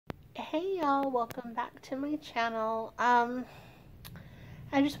Hey y'all, welcome back to my channel. I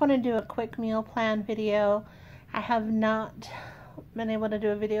just want to do a quick meal plan video. I have not been able to do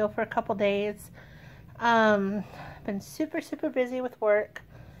a video for a couple days. Been super busy with work,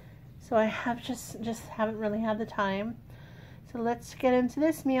 so I have just haven't really had the time. So let's get into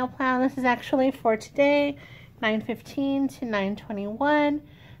this meal plan. This is actually for today, 9:15 to 9:21.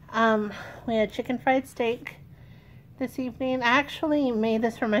 We had chicken fried steak this evening. I actually made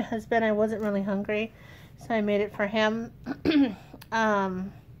this for my husband. I wasn't really hungry, so I made it for him.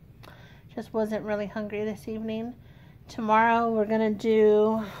 Just wasn't really hungry this evening. Tomorrow we're gonna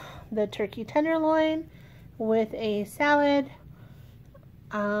do the turkey tenderloin with a salad.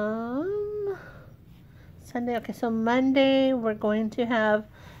 Sunday, okay, so Monday we're going to have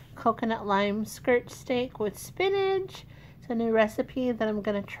coconut lime skirt steak with spinach. It's a new recipe that I'm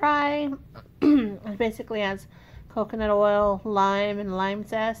gonna try. It basically has coconut oil, lime, and lime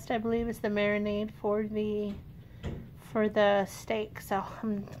zest, I believe, is the marinade for the steak. So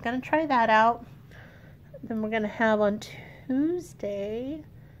I'm gonna try that out. Then we're gonna have on Tuesday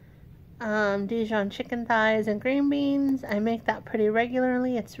Dijon chicken thighs and green beans. I make that pretty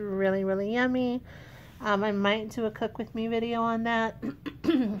regularly. It's really yummy. I might do a cook with me video on that.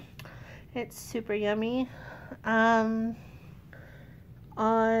 It's super yummy. On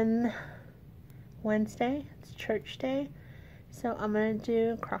Wednesday, it's church day, so I'm gonna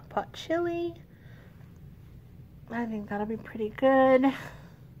do crock pot chili. I think that'll be pretty good.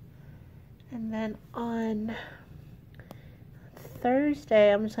 And then on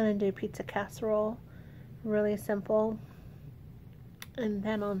Thursday, I'm just gonna do pizza casserole, really simple. And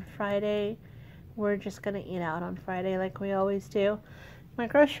then on Friday, we're just gonna eat out on Friday like we always do. My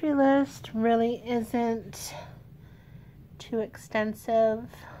grocery list really isn't too extensive.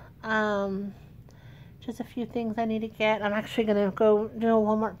 Just a few things I need to get. I'm actually going to go do a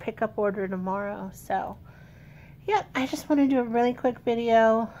Walmart pickup order tomorrow. So, yeah, I just want to do a really quick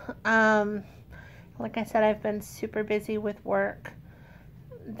video. Like I said, I've been super busy with work.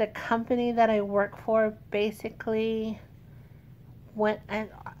 The company that I work for basically went,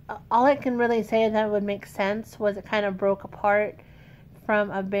 and all I can really say that would make sense was it kind of broke apart from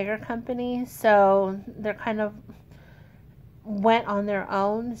a bigger company. So, they're kind of went on their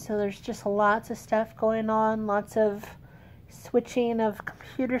own, so there's just lots of stuff going on, lots of switching of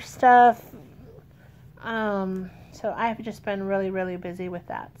computer stuff. So I've just been really busy with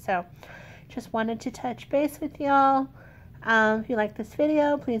that. So just wanted to touch base with y'all. If you like this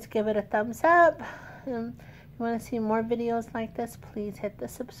video, please give it a thumbs up. If you want to see more videos like this, please hit the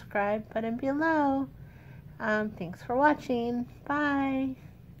subscribe button below. Thanks for watching. Bye.